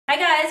Hi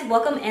guys,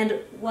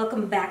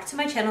 welcome back to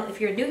my channel. If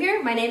you're new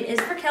here, my name is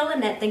Raquelle.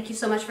 Thank you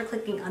so much for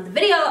clicking on the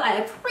video. I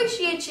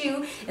appreciate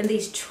you in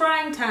these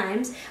trying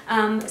times.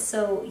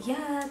 So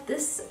yeah,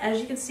 this,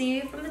 as you can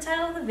see from the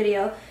title of the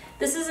video,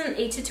 this isn't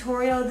a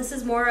tutorial. This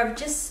is more of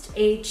just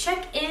a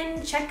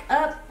check-in, check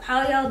up,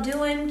 how y'all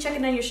doing,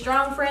 checking on your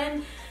strong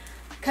friend.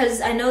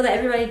 Because I know that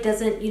everybody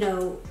doesn't,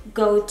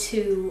 go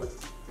to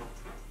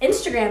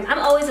Instagram. I'm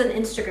always on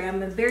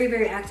Instagram. I'm very,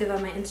 very active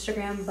on my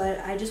Instagram, but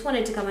I just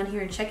wanted to come on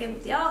here and check in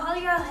with y'all. How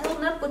y'all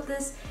holding up with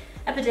this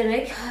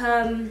epidemic?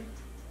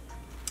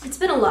 It's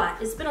been a lot.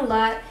 It's been a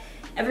lot.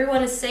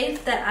 Everyone is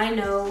safe that I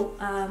know.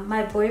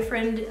 My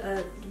boyfriend,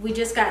 we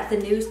just got the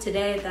news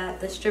today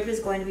that the strip is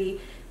going to be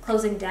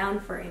closing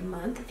down for a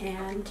month,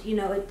 and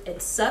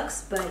it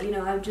sucks, but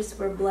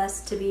we're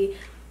blessed to be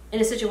in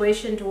a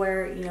situation to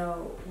where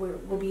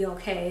we'll be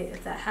okay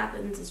if that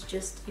happens. It's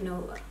just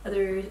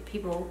other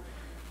people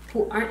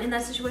who aren't in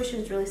that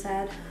situation is really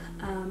sad.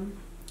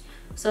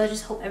 So I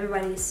just hope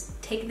everybody's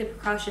taking the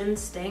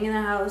precautions, staying in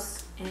the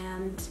house,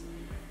 and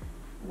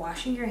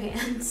washing your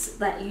hands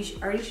that you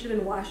already should have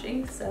been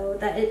washing. So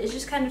that it's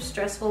just kind of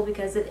stressful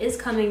because it is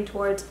coming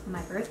towards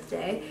my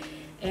birthday,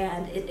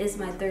 and it is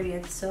my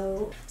 30th.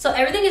 So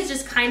everything is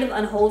just kind of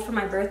on hold for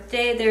my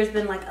birthday. There's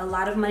been like a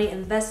lot of money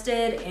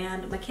invested,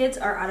 and my kids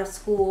are out of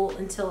school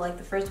until like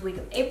the first week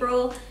of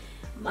April.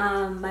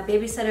 My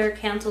babysitter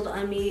canceled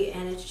on me,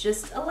 and it's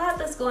just a lot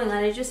that's going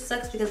on. It just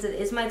sucks because it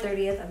is my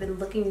 30th. I've been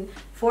looking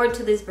forward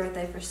to this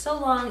birthday for so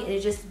long, and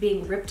it's just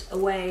being ripped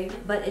away.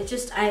 But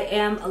I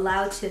am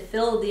allowed to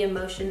feel the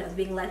emotion of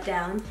being let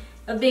down,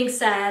 of being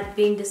sad,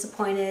 being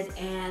disappointed,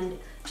 and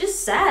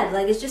just sad.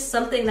 Like, it's just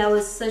something that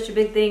was such a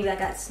big thing that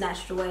got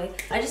snatched away.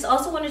 I just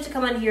also wanted to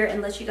come on here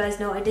and let you guys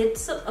know I did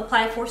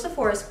apply for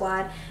Sephora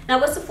Squad. Now,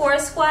 what Sephora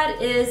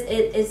Squad is,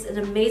 it is an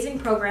amazing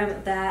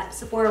program that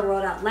Sephora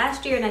rolled out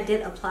last year, and I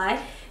did apply.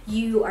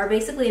 You are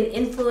basically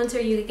an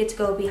influencer. You get to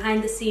go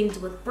behind the scenes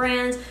with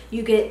brands.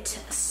 You get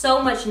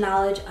so much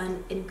knowledge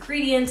on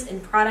ingredients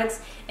and products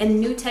and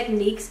new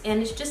techniques,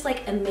 and it's just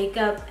like a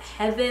makeup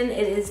heaven.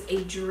 It is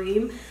a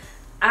dream.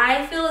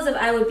 I feel as if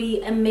I would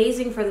be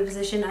amazing for the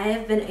position. I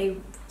have been a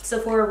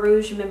Sephora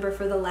Rouge member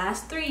for the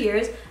last 3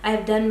 years. I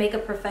have done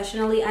makeup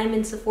professionally. I'm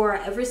in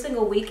Sephora every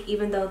single week,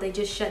 even though they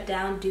just shut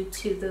down due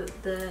to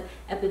the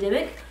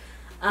epidemic.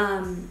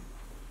 And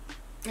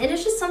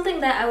it's just something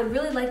that I would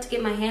really like to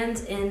get my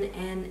hands in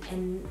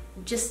and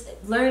just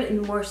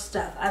learn more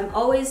stuff. I'm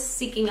always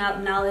seeking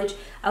out knowledge.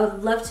 I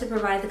would love to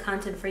provide the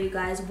content for you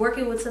guys.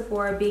 Working with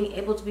Sephora, being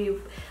able to be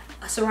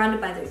surrounded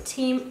by their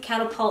team,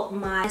 catapult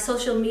my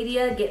social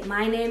media, get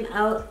my name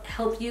out,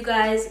 help you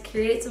guys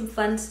create some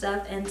fun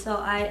stuff. And so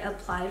I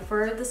applied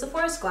for the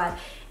Sephora Squad.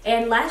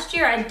 And last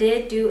year I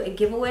did do a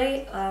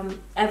giveaway.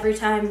 Every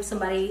time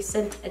somebody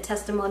sent a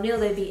testimonial,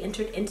 they'd be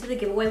entered into the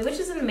giveaway, which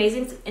is an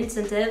amazing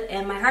incentive,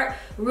 and my heart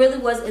really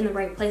was in the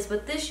right place.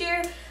 But this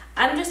year,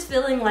 I'm just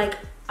feeling like,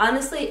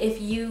 honestly,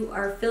 if you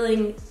are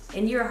feeling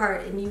in your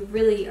heart and you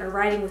really are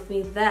riding with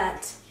me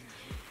that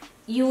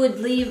you would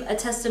leave a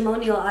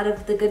testimonial out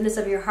of the goodness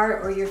of your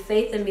heart or your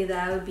faith in me,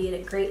 that I would be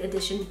a great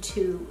addition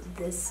to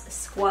this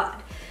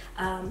squad.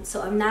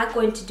 So I'm not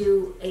going to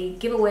do a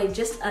giveaway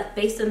just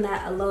based on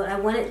that alone. I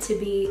want it to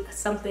be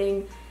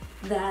something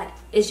that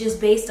is just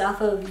based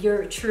off of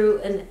your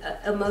true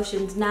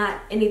emotions,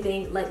 not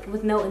anything like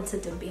with no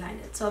incentive behind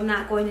it. So I'm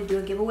not going to do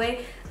a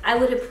giveaway. I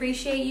would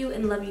appreciate you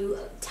and love you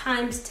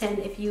times 10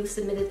 if you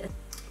submitted a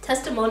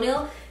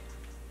testimonial.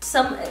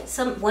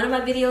 One of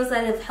my videos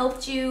that have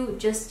helped you,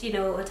 just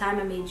a time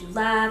I made you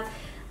laugh,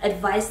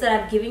 advice that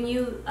I've given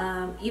you,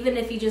 even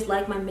if you just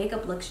like my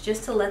makeup looks,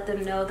 just to let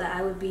them know that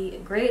I would be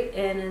great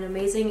and an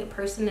amazing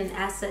person and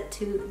asset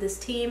to this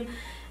team.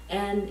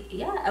 And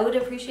yeah, I would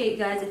appreciate you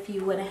guys if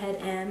you went ahead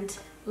and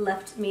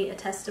left me a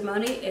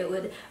testimony. It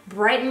would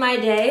brighten my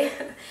day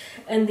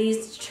in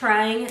these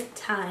trying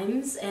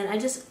times, and I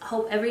just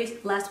hope every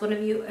last one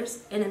of you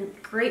is in a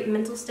great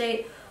mental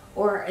state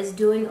or is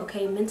doing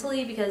okay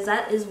mentally, because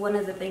that is one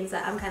of the things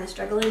that I'm kind of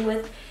struggling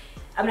with.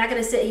 I'm not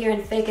gonna sit here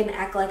and fake and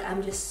act like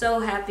I'm just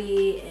so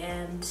happy,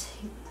 and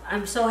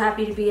I'm so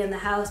happy to be in the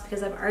house,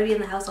 because I'm already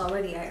in the house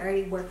already. I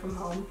already work from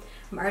home.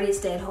 I'm already a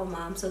stay-at-home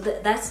mom, so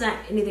that's not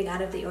anything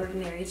out of the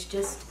ordinary. It's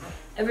just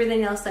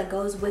everything else that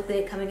goes with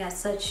it coming at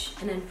such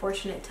an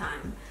unfortunate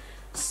time.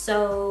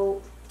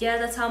 So yeah,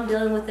 that's how I'm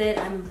dealing with it.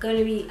 I'm going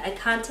to be a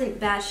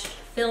content bash,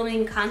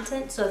 filming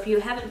content. So if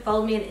you haven't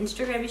followed me on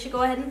Instagram, you should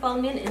go ahead and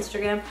follow me on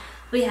Instagram.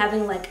 I'll be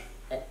having like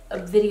a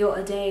video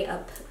a day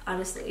up,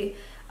 honestly.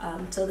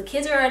 So the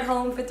kids are at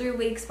home for 3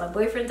 weeks. My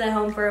boyfriend's at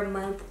home for a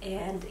month.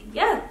 And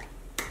yeah,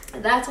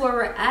 that's where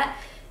we're at.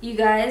 You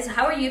guys,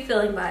 how are you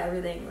feeling by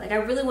everything? Like, I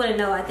really want to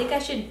know. I think I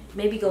should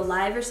maybe go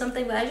live or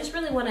something, but I just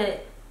really want to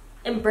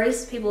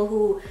embrace people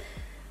who,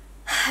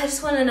 I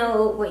just want to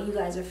know what you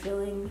guys are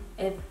feeling,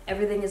 if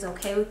everything is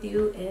okay with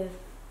you, if,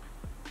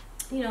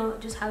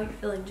 just how you're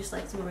feeling, just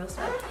like some real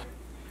stuff.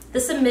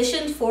 The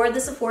submissions for the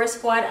Sephora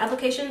Squad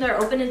applications are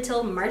open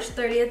until March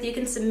 30th. You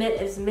can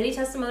submit as many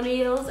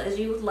testimonials as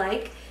you would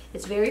like.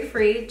 It's very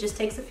free, it just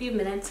takes a few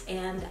minutes,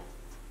 and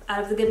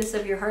out of the goodness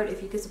of your heart,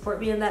 if you could support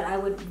me in that, I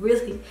would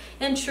really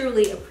and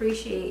truly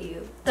appreciate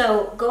you.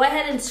 So go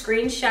ahead and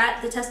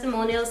screenshot the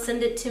testimonial,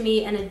 send it to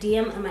me in a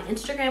DM on my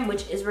Instagram,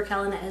 which is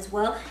Raquelle as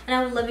well. And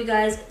I would love you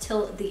guys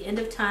till the end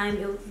of time.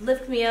 It would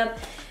lift me up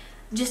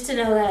just to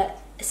know that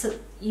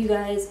you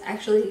guys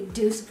actually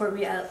do support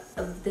me out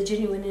of the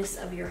genuineness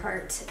of your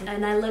heart.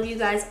 And I love you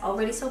guys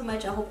already so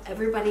much. I hope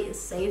everybody is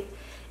safe,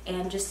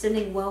 and just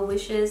sending well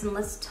wishes, and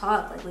let's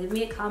talk. Like, leave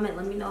me a comment,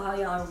 let me know how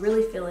y'all are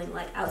really feeling,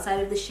 like outside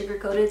of the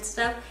sugar-coated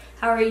stuff.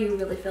 How are you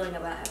really feeling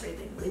about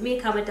everything? Leave me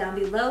a comment down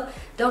below.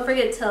 Don't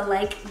forget to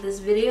like this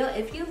video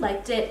if you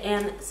liked it,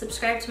 and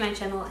subscribe to my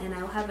channel, and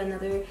I will have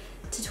another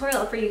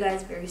tutorial for you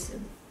guys very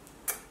soon.